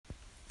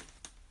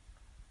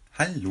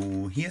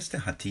Hallo, hier ist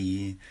der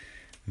Hatti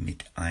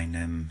mit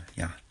einem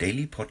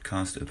Daily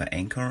Podcast über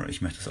Anchor.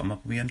 Ich möchte es auch mal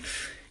probieren.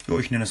 Jo,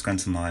 ich nenne das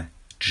Ganze mal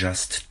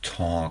Just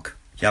Talk.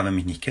 Ja, wer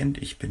mich nicht kennt,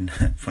 ich bin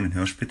von den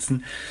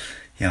Hörspitzen,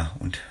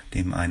 und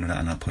dem einen oder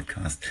anderen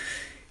Podcast.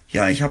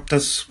 Ja, ich habe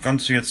das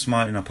Ganze jetzt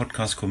mal in der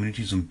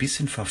Podcast-Community so ein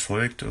bisschen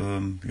verfolgt.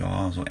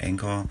 So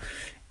Anchor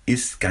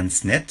ist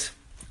ganz nett.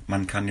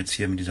 Man kann jetzt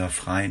hier mit dieser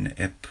freien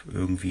App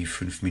irgendwie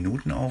 5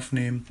 Minuten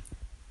aufnehmen.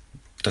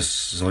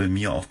 Das soll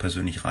mir auch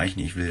persönlich reichen.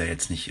 Ich will da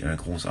jetzt nicht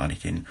großartig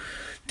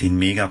den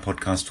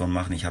Mega-Podcast von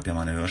machen. Ich habe ja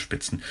meine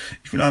Hörspitzen.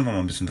 Ich will einfach mal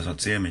ein bisschen was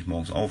erzählen, wenn ich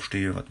morgens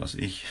aufstehe, was weiß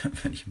ich,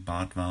 wenn ich im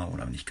Bad war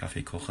oder wenn ich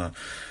Kaffee koche.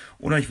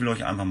 Oder ich will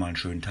euch einfach mal einen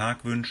schönen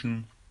Tag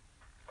wünschen.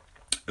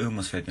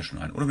 Irgendwas fällt mir schon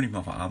ein. Oder wenn ich mal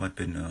auf der Arbeit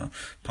bin,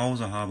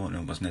 Pause habe und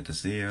irgendwas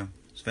Nettes sehe.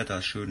 Das Wetter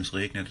ist schön, es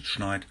regnet, es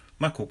schneit.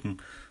 Mal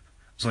gucken.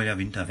 Soll ja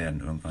Winter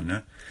werden irgendwann,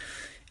 ne?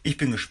 Ich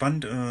bin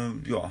gespannt,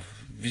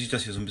 wie sich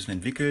das hier so ein bisschen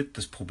entwickelt.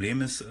 Das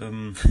Problem ist,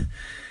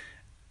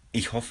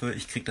 ich hoffe,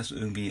 ich kriege das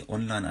irgendwie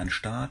online an den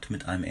Start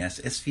mit einem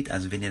RSS-Feed.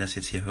 Also wenn ihr das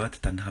jetzt hier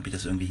hört, dann habe ich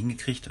das irgendwie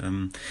hingekriegt.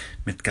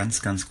 Mit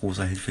ganz, ganz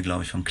großer Hilfe,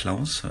 glaube ich, von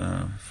Klaus,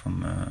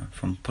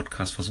 vom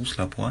Podcast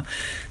Versuchslabor.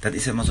 Das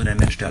ist ja immer so der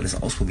Mensch, der alles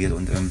ausprobiert.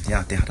 Und der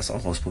hat das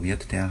auch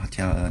ausprobiert. Der hat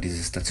ja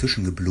dieses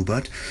dazwischen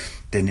geblubbert.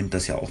 Der nimmt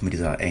das ja auch mit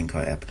dieser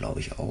Anchor-App, glaube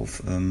ich,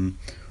 auf.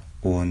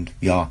 Und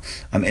ja,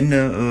 am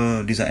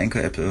Ende dieser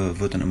Anchor-App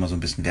wird dann immer so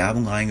ein bisschen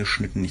Werbung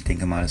reingeschnitten. Ich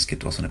denke mal, es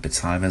gibt auch so eine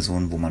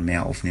Bezahlversion, wo man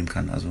mehr aufnehmen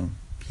kann. Also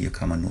hier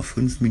kann man nur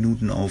 5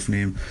 Minuten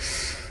aufnehmen.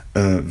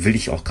 Will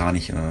ich auch gar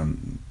nicht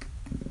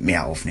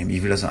mehr aufnehmen.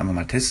 Ich will das einfach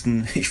mal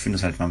testen. Ich finde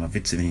es halt mal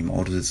witzig, wenn ich im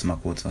Auto sitze, mal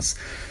kurz was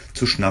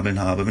zu schnabbeln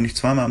habe. Wenn ich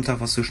zweimal am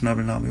Tag was zu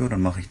schnabbeln habe,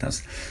 dann mache ich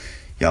das.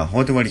 Ja,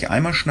 heute wollte ich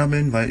einmal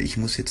schnabbeln, weil ich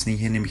muss jetzt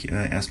hier nämlich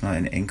erstmal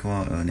in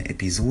Anchor eine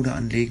Episode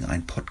anlegen,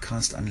 einen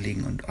Podcast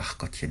anlegen und ach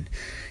Gottchen,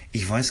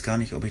 ich weiß gar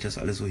nicht, ob ich das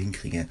alles so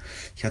hinkriege.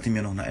 Ich hatte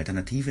mir noch eine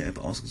alternative App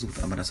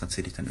ausgesucht, aber das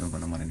erzähle ich dann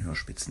irgendwann nochmal den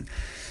Hörspitzen.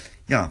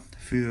 Ja,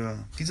 für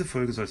diese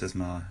Folge soll es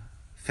erstmal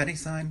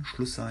fertig sein,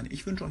 Schluss sein.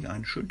 Ich wünsche euch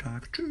einen schönen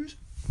Tag. Tschüss.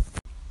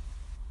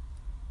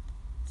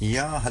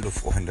 Ja, hallo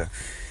Freunde.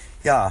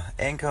 Ja,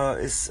 Anchor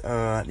ist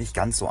nicht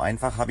ganz so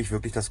einfach, habe ich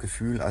wirklich das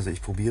Gefühl. Also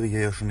ich probiere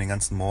hier schon den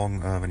ganzen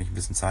Morgen, wenn ich ein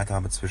bisschen Zeit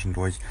habe,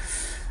 zwischendurch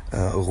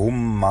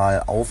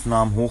mal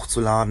Aufnahmen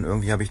hochzuladen.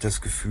 Irgendwie habe ich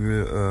das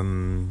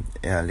Gefühl,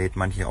 er lädt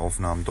manche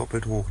Aufnahmen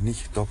doppelt hoch,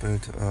 nicht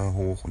doppelt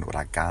hoch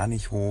oder gar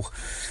nicht hoch.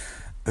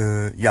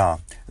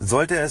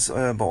 Sollte es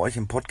bei euch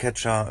im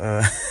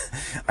Podcatcher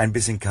ein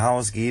bisschen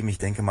Chaos geben, ich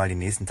denke mal, die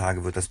nächsten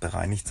Tage wird das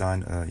bereinigt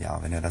sein.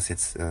 Wenn ihr das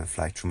jetzt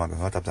vielleicht schon mal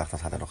gehört habt, sagt,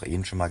 das hat er doch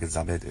eben schon mal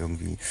gesammelt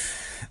irgendwie.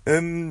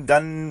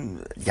 Dann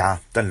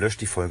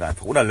löscht die Folge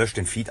einfach oder löscht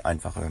den Feed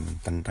einfach.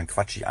 Dann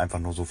quatsche ich einfach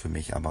nur so für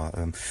mich. Aber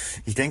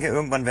ich denke,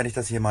 irgendwann werde ich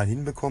das hier mal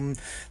hinbekommen,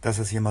 dass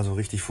das hier mal so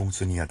richtig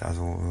funktioniert.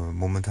 Also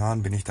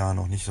momentan bin ich da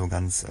noch nicht so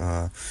ganz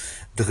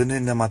drin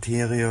in der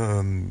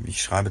Materie.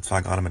 Ich schreibe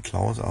zwar gerade mit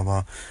Klaus,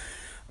 aber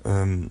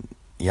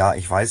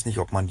ich weiß nicht,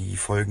 ob man die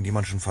Folgen, die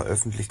man schon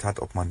veröffentlicht hat,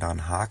 ob man da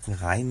einen Haken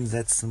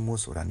reinsetzen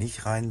muss oder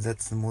nicht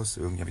reinsetzen muss.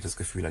 Irgendwie habe ich das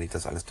Gefühl, da liegt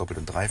das alles doppelt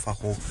und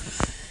dreifach hoch.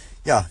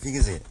 Ja, wie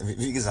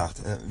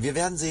gesagt, wir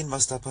werden sehen,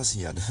 was da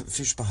passiert.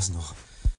 Viel Spaß noch.